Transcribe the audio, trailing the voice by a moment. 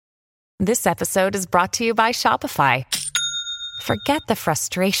This episode is brought to you by Shopify. Forget the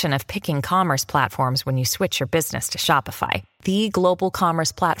frustration of picking commerce platforms when you switch your business to Shopify, the global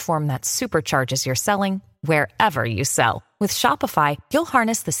commerce platform that supercharges your selling wherever you sell. With Shopify, you'll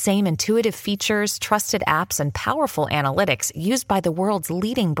harness the same intuitive features, trusted apps, and powerful analytics used by the world's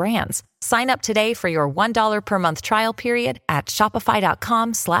leading brands. Sign up today for your $1 per month trial period at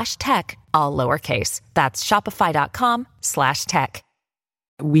shopify.com/tech, all lowercase. That's shopify.com/tech.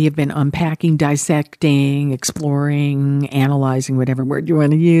 We have been unpacking, dissecting, exploring, analyzing, whatever word you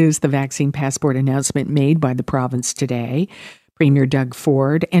want to use, the vaccine passport announcement made by the province today, Premier Doug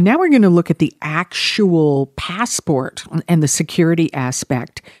Ford. And now we're going to look at the actual passport and the security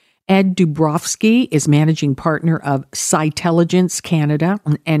aspect. Ed Dubrovsky is managing partner of Cytelligence Canada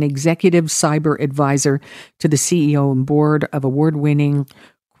and executive cyber advisor to the CEO and board of award-winning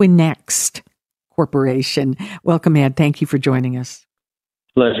Quinext Corporation. Welcome, Ed. Thank you for joining us.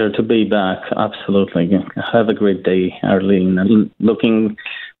 Pleasure to be back. Absolutely. Have a great day, Arlene. I'm looking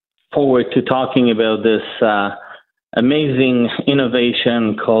forward to talking about this amazing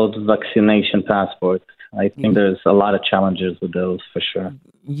innovation called vaccination passport. I think there's a lot of challenges with those for sure.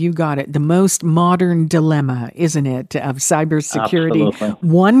 You got it. The most modern dilemma, isn't it, of cybersecurity? Absolutely.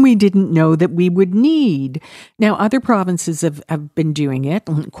 One we didn't know that we would need. Now, other provinces have been doing it.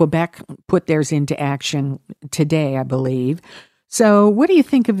 Quebec put theirs into action today, I believe. So what do you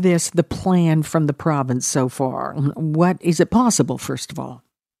think of this, the plan from the province so far? What is it possible, first of all?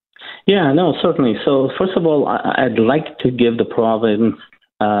 Yeah, no, certainly. So first of all, I'd like to give the province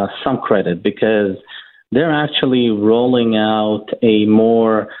some credit because they're actually rolling out a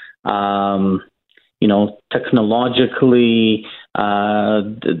more, technologically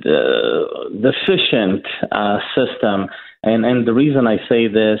efficient system. And the reason I say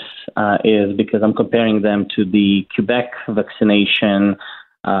this is because I'm comparing them to the Quebec vaccination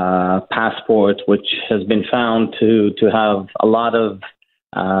passport, which has been found to have a lot of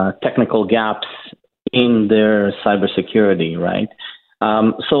technical gaps in their cybersecurity, right?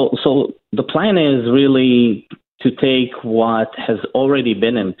 So the plan is really to take what has already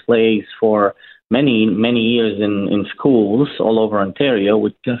been in place for many, many years in schools all over Ontario,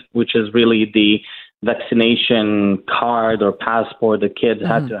 which is really the vaccination card or passport the kids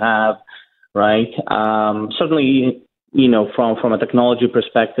had to have, right? Certainly, from a technology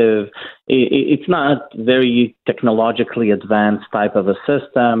perspective, it's not very technologically advanced type of a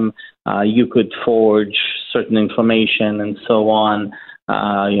system. You could forge certain information and so on.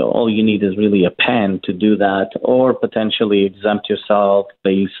 All you need is really a pen to do that, or potentially exempt yourself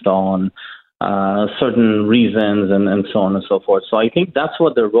based on certain reasons and so on and so forth. So I think that's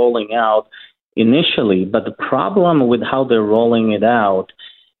what they're rolling out initially. But the problem with how they're rolling it out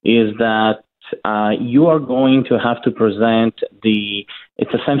is that you are going to have to present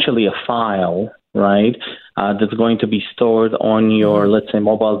it's essentially a file, right, that's going to be stored on your, let's say,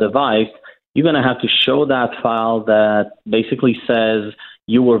 mobile device. You're going to have to show that file that basically says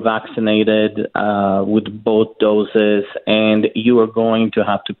you were vaccinated with both doses, and you are going to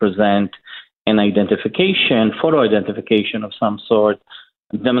have to present an photo identification of some sort,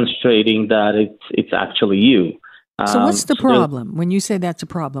 demonstrating that it's actually you. So what's the problem? When you say that's a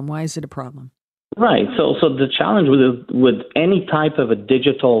problem, why is it a problem? Right. So the challenge with any type of a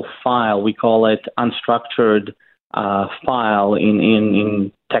digital file, we call it unstructured file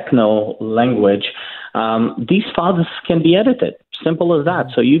in techno language, these files can be edited. Simple as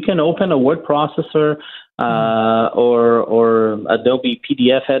that. So you can open a word processor or Adobe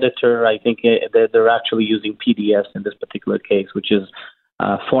PDF editor. I think they're actually using PDFs in this particular case, which is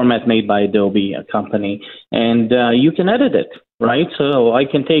format made by Adobe, a company, and you can edit it, right? So I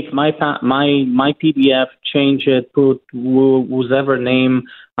can take my PDF, change it, put whoever name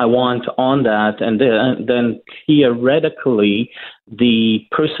I want on that, and then theoretically, the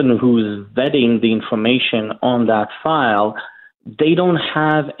person who's vetting the information on that file, they don't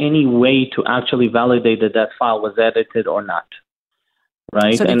have any way to actually validate that file was edited or not,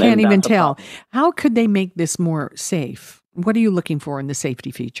 right? So they can't even tell. How could they make this more safe? What are you looking for in the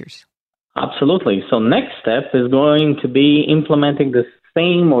safety features? Absolutely. So next step is going to be implementing the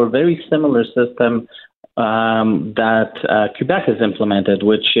same or very similar system that Quebec has implemented,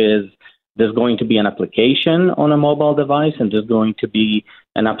 which is there's going to be an application on a mobile device, and there's going to be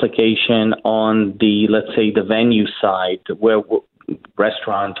an application on the, let's say, the venue side, where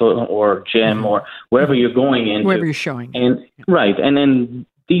restaurant or gym or wherever you're going into. Wherever you're showing. And right. And then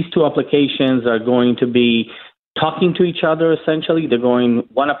these two applications are going to be talking to each other, essentially. They're going,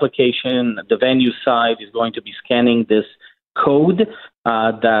 one application, the venue side, is going to be scanning this code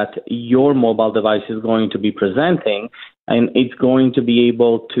that your mobile device is going to be presenting, and it's going to be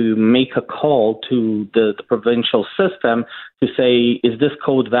able to make a call to the provincial system to say, is this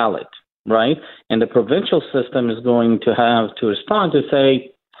code valid, right? And the provincial system is going to have to respond to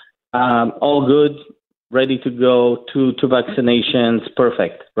say, all good, ready to go, to vaccinations,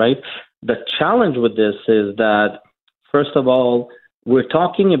 perfect, right? The challenge with this is that, first of all, we're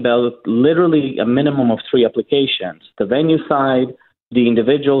talking about literally a minimum of 3 applications: the venue side, the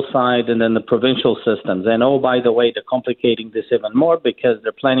individual side, and then the provincial systems. And oh, by the way, they're complicating this even more because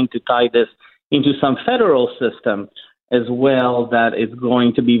they're planning to tie this into some federal system as well that is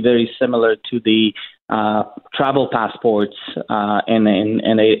going to be very similar to the travel passports and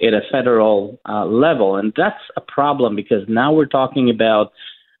at a federal level. And that's a problem because now we're talking about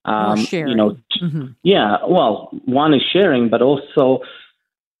sharing. Yeah, well, one is sharing, but also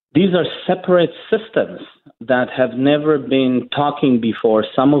these are separate systems that have never been talking before.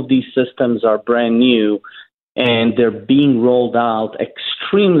 Some of these systems are brand new, and they're being rolled out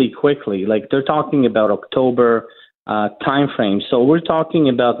extremely quickly. Like they're talking about October timeframe. So we're talking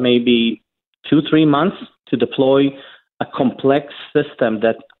about maybe 2-3 months to deploy a complex system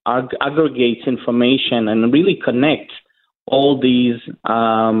that aggregates information and really connects all these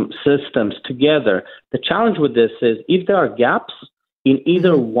systems together. The challenge with this is if there are gaps in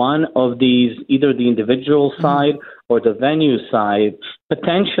either one of these, either the individual side or the venue side,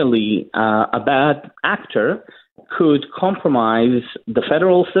 potentially a bad actor could compromise the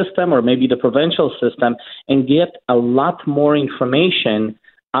federal system or maybe the provincial system and get a lot more information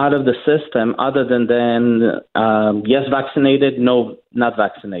out of the system other than yes, vaccinated, no, not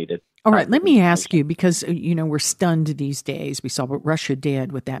vaccinated. All right, let me ask you, because, we're stunned these days. We saw what Russia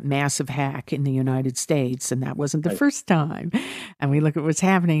did with that massive hack in the United States, and that wasn't the first time. And we look at what's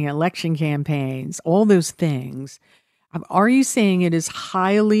happening in election campaigns, all those things. Are you saying it is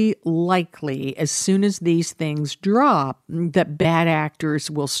highly likely, as soon as these things drop, that bad actors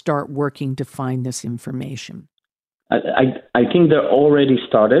will start working to find this information? I think they're already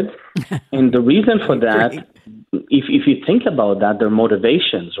started. And the reason for that, if you think about that, their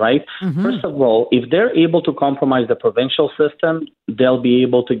motivations, right? First of all, if they're able to compromise the provincial system, they'll be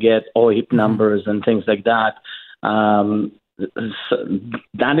able to get OHIP numbers and things like that. So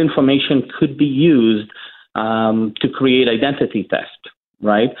that information could be used to create identity theft,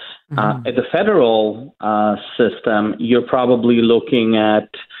 right? At the federal system, you're probably looking at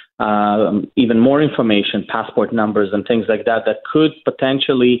even more information, passport numbers and things like that, that could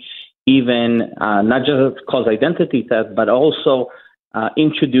potentially even not just cause identity theft, but also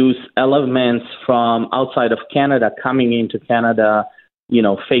introduce elements from outside of Canada coming into Canada,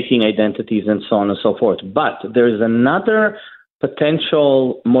 faking identities and so on and so forth. But there's another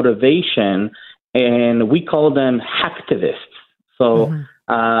potential motivation, and we call them hacktivists. So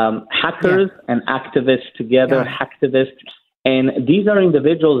hackers and activists together, hacktivists. And these are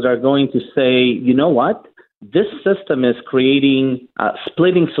individuals that are going to say, you know what? This system is creating,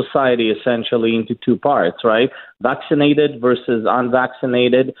 splitting society essentially into 2 parts, right? Vaccinated versus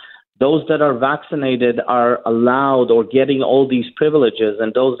unvaccinated. Those that are vaccinated are allowed or getting all these privileges,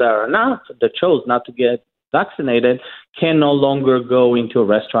 and those that are not, that chose not to get vaccinated, can no longer go into a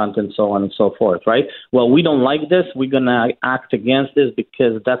restaurant and so on and so forth, right? Well, we don't like this. We're going to act against this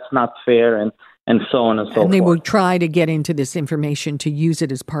because that's not fair, and so on and so forth. And they will try to get into this information to use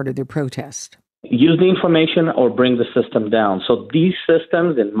it as part of their protest. Use the information or bring the system down. So these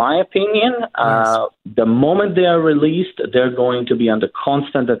systems, in my opinion, the moment they are released, they're going to be under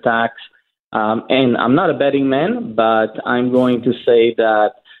constant attacks. And I'm not a betting man, but I'm going to say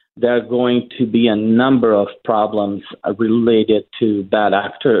that there are going to be a number of problems related to bad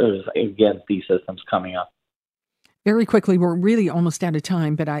actors against these systems coming up. Very quickly, we're really almost out of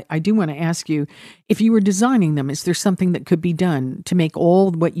time, but I do want to ask you, if you were designing them, is there something that could be done to make all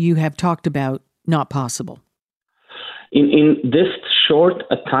what you have talked about not possible? In this short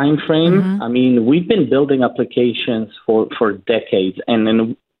a time frame, I mean, we've been building applications for decades,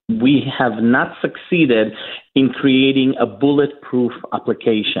 and we have not succeeded in creating a bulletproof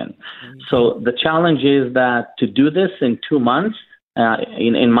application. So the challenge is that to do this in 2 months,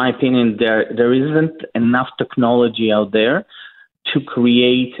 in my opinion, there isn't enough technology out there to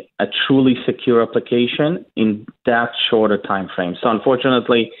create a truly secure application in that shorter time frame. So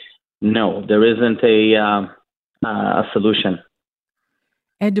unfortunately, no, there isn't a solution.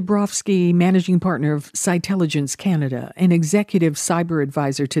 Ed Dabrowski, managing partner of Cytelligence Canada, an executive cyber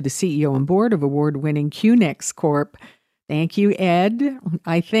advisor to the CEO and board of award-winning QNext Corp. Thank you, Ed.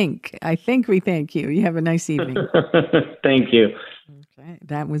 I think we thank you. You have a nice evening. Thank you. Okay,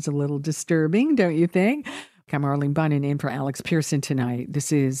 that was a little disturbing, don't you think? I'm Arlene Bunnan in for Alex Pearson tonight.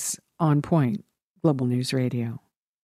 This is On Point, Global News Radio.